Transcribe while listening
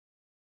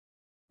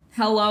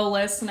Hello,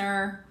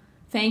 listener.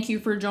 Thank you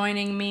for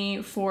joining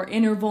me for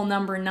interval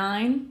number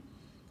 9.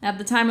 At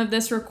the time of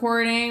this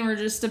recording, we're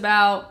just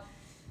about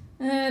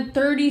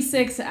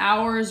 36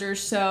 hours or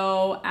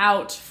so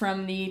out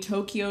from the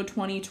Tokyo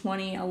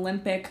 2020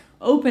 Olympic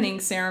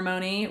opening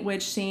ceremony,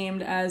 which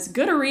seemed as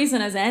good a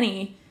reason as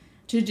any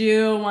to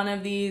do one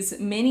of these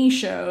mini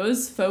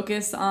shows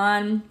focused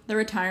on the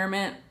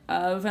retirement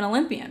of an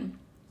Olympian.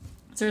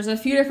 So there's a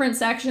few different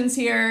sections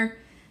here,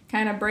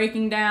 kind of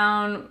breaking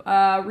down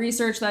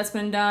research that's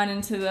been done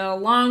into the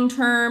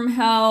long-term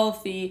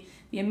health, the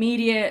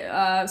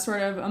immediate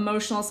sort of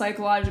emotional,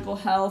 psychological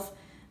health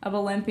of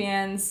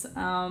Olympians.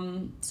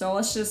 So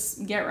let's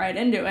just get right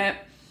into it.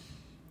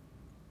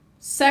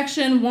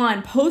 Section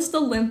 1,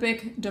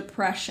 post-Olympic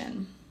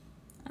depression.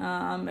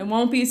 It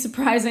won't be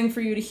surprising for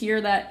you to hear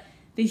that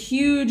the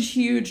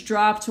huge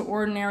drop to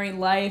ordinary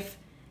life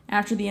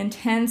after the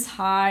intense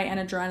high and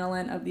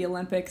adrenaline of the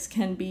Olympics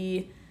can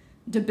be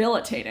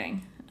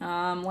debilitating.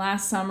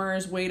 Last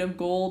summer's Weight of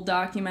Gold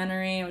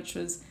documentary, which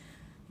was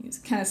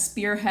kind of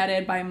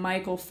spearheaded by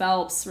Michael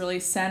Phelps,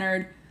 really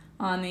centered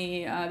on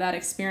that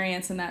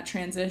experience and that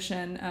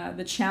transition,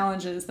 the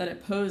challenges that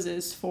it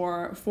poses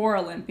for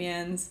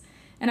Olympians.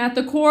 And at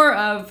the core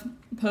of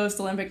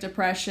post-Olympic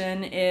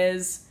depression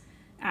is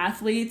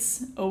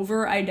athletes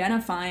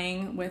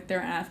over-identifying with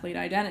their athlete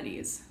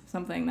identities,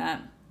 something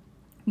that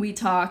we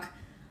talk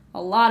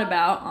a lot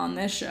about on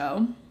this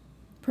show.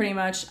 Pretty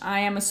much,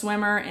 I am a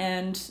swimmer,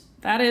 and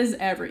that is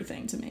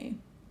everything to me.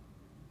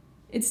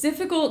 It's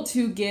difficult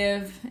to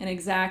give an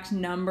exact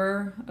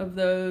number of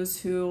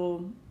those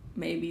who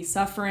may be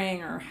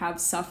suffering or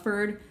have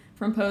suffered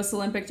from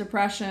post-Olympic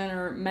depression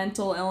or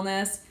mental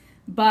illness,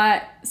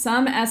 but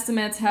some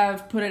estimates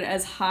have put it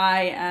as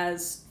high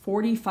as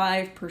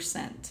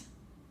 45%.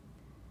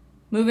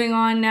 Moving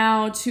on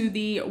now to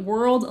the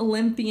World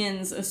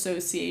Olympians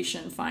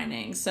Association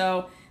findings.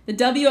 So the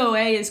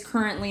WOA is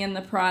currently in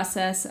the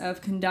process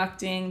of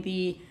conducting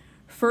the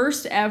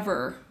first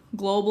ever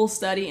global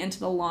study into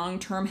the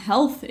long-term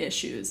health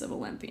issues of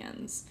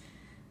Olympians.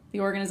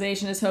 The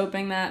organization is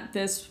hoping that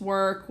this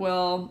work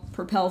will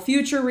propel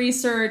future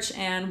research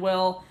and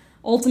will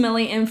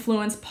ultimately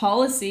influence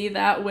policy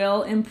that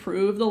will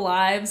improve the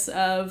lives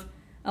of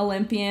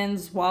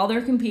Olympians while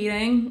they're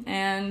competing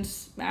and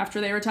after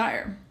they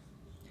retire.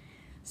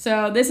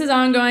 So this is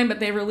ongoing, but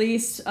they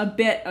released a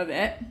bit of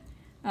it.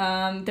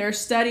 Their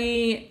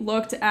study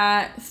looked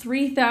at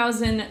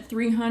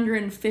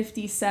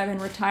 3,357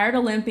 retired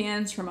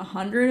Olympians from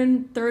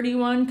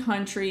 131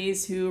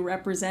 countries who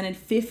represented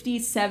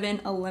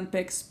 57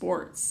 Olympic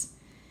sports.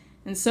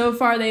 And so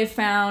far they've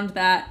found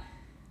that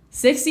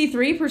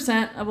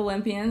 63% of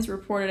Olympians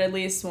reported at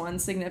least one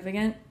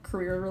significant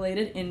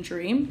career-related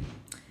injury.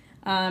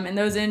 And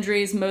those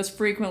injuries most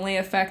frequently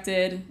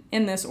affected,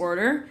 in this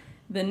order,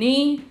 the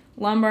knee,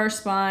 lumbar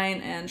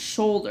spine, and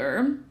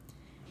shoulder.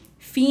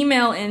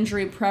 Female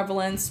injury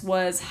prevalence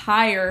was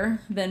higher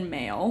than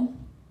male.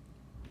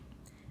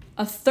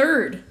 A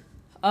third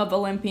of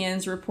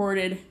Olympians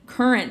reported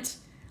current,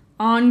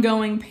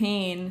 ongoing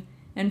pain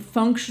and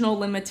functional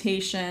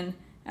limitation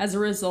as a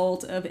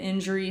result of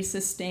injury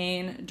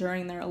sustained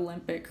during their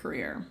Olympic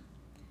career.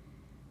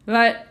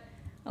 But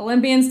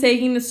Olympians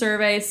taking the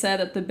survey said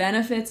that the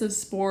benefits of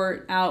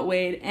sport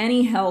outweighed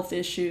any health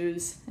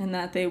issues and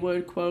that they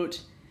would,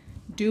 quote,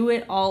 do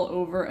it all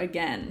over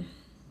again.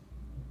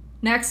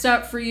 Next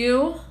up for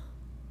you,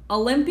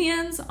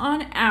 Olympians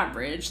on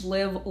average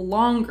live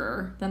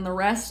longer than the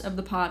rest of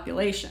the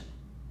population.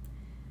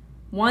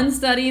 One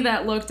study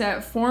that looked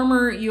at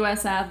former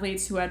U.S.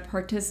 athletes who had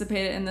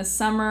participated in the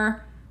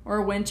Summer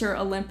or Winter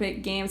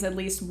Olympic Games at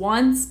least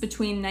once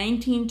between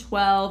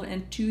 1912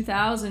 and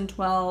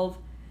 2012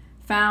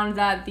 found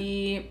that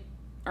the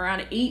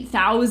around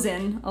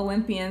 8,000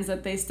 Olympians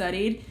that they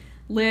studied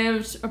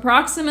lived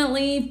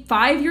approximately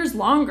 5 years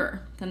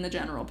longer than the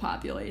general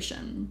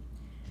population.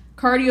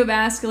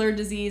 Cardiovascular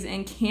disease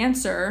and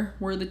cancer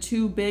were the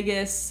two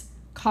biggest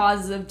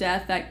causes of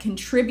death that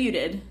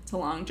contributed to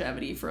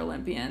longevity for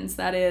Olympians.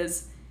 That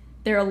is,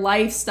 their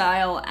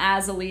lifestyle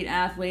as elite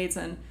athletes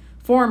and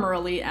former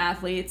elite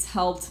athletes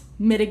helped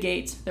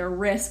mitigate their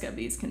risk of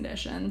these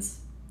conditions.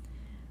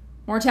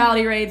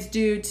 Mortality rates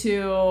due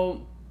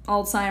to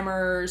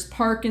Alzheimer's,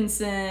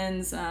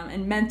 Parkinson's,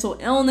 and mental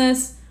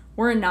illness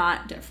were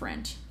not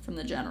different from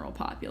the general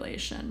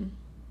population.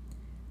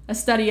 A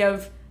study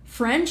of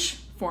French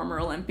former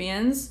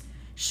Olympians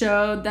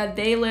showed that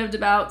they lived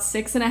about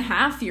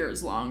 6.5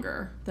 years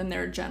longer than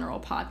their general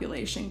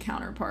population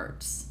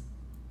counterparts.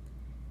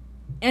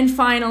 And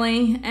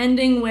finally,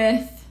 ending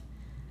with,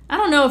 I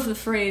don't know if the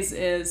phrase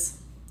is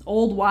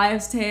old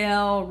wives'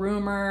 tale,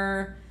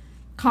 rumor,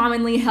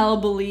 commonly held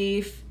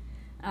belief,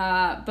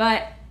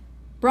 but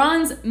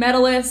bronze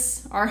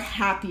medalists are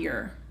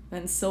happier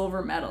than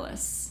silver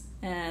medalists.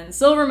 And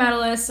silver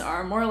medalists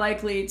are more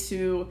likely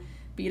to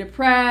be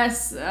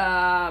depressed,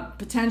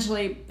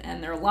 potentially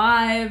end their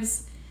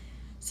lives.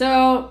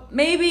 So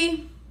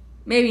maybe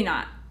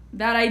not.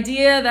 That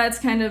idea that's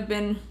kind of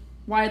been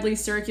widely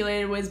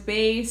circulated was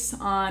based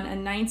on a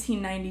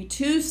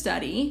 1992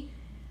 study,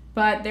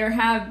 but there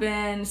have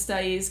been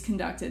studies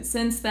conducted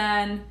since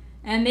then,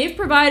 and they've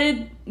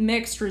provided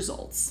mixed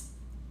results.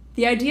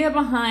 The idea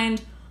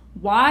behind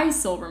why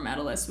silver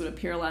medalists would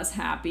appear less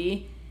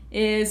happy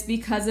is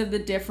because of the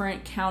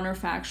different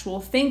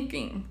counterfactual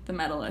thinking the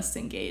medalists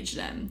engaged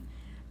in.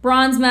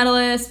 Bronze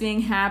medalists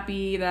being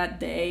happy that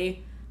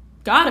they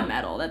got a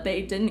medal, that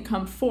they didn't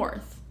come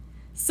fourth.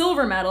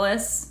 Silver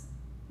medalists,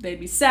 they'd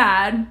be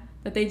sad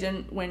that they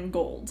didn't win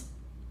gold.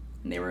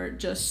 And they were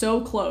just so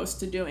close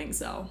to doing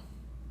so.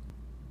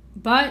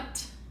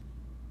 But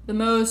the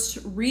most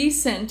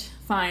recent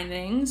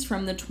findings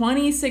from the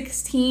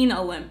 2016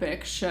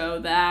 Olympics show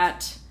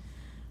that,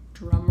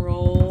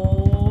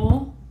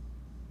 drumroll,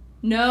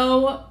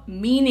 no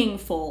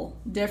meaningful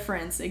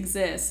difference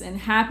exists in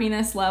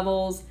happiness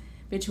levels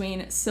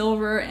between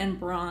silver and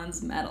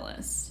bronze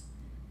medalists.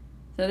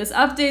 So this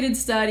updated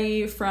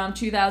study from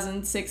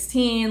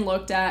 2016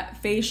 looked at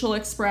facial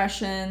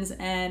expressions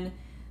and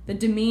the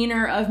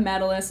demeanor of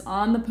medalists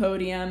on the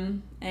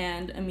podium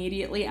and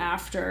immediately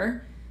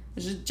after,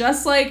 which is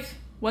just like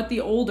what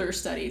the older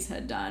studies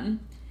had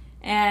done.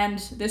 And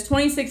this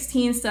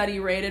 2016 study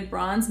rated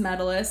bronze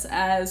medalists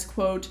as,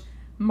 quote,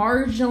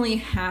 marginally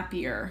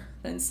happier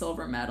than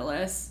silver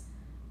medalists,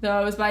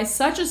 though it was by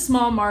such a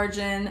small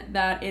margin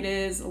that it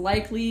is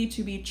likely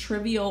to be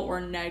trivial or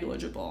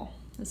negligible.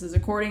 This is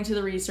according to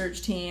the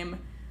research team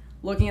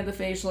looking at the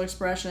facial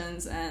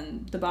expressions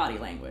and the body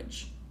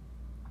language.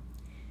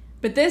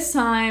 But this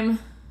time,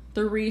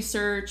 the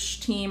research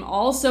team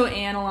also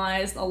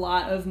analyzed a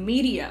lot of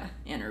media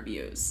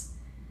interviews.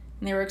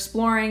 And they were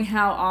exploring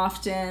how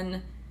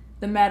often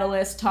the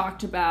medalists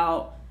talked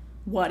about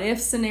what-if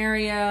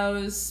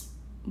scenarios,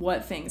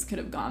 what things could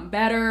have gone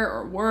better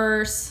or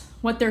worse,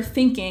 what their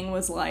thinking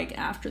was like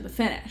after the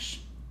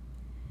finish.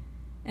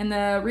 And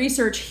the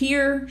research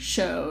here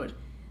showed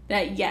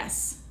that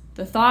yes,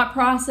 the thought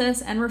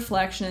process and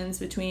reflections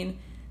between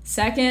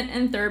second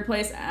and third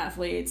place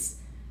athletes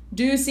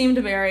do seem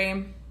to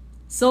vary.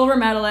 Silver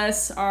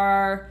medalists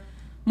are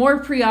more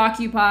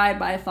preoccupied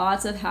by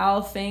thoughts of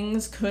how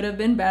things could have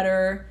been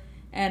better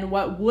and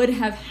what would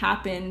have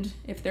happened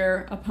if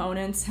their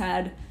opponents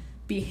had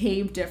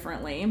behaved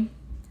differently.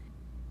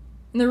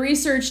 And the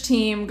research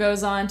team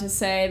goes on to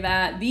say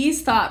that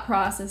these thought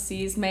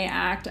processes may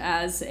act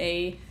as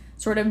a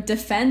sort of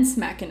defense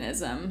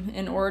mechanism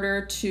in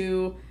order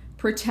to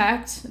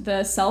protect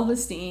the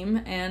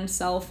self-esteem and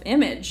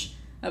self-image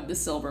of the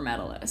silver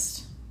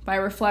medalist by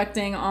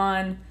reflecting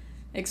on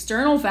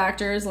external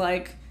factors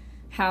like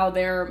how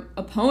their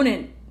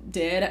opponent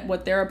did,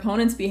 what their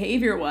opponent's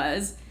behavior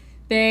was.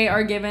 They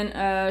are given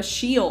a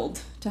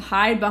shield to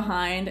hide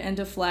behind and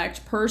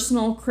deflect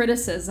personal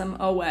criticism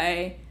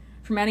away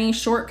from any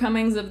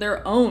shortcomings of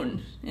their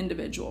own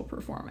individual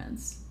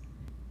performance.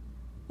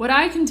 What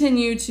I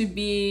continue to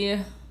be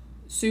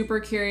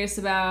super curious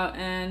about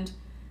and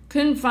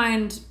couldn't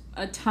find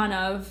a ton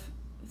of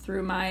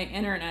through my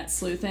internet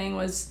sleuthing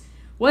was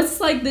what's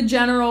like the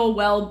general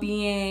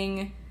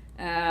well-being,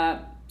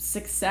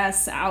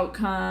 success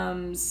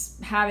outcomes,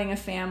 having a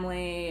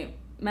family,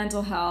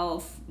 mental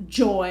health,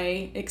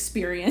 joy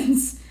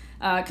experience,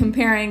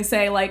 comparing,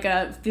 say, like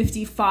a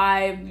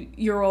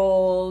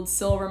 55-year-old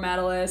silver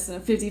medalist and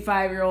a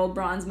 55-year-old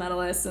bronze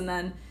medalist, and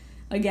then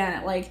again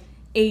at like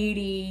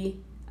 80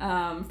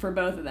 for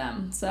both of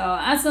them. So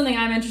that's something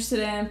I'm interested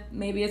in.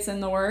 Maybe it's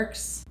in the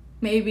works.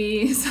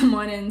 Maybe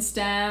someone in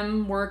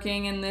STEM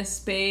working in this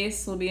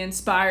space will be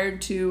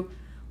inspired to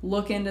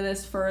look into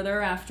this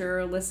further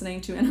after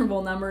listening to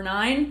interval number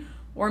 9.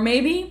 Or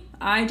maybe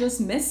I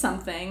just missed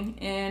something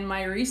in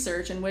my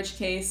research, in which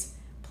case,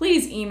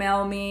 please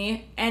email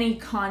me any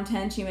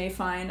content you may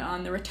find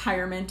on the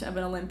retirement of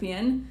an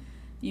Olympian.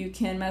 You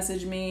can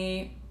message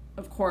me,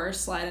 of course,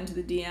 slide into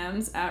the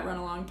DMs at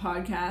Runalong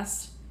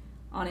Podcast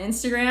on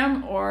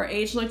Instagram or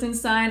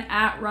hlichtenstein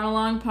at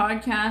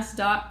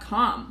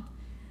runalongpodcast.com.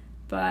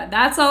 But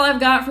that's all I've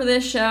got for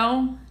this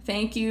show.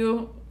 Thank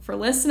you for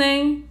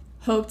listening.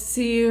 Hope to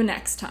see you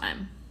next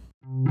time.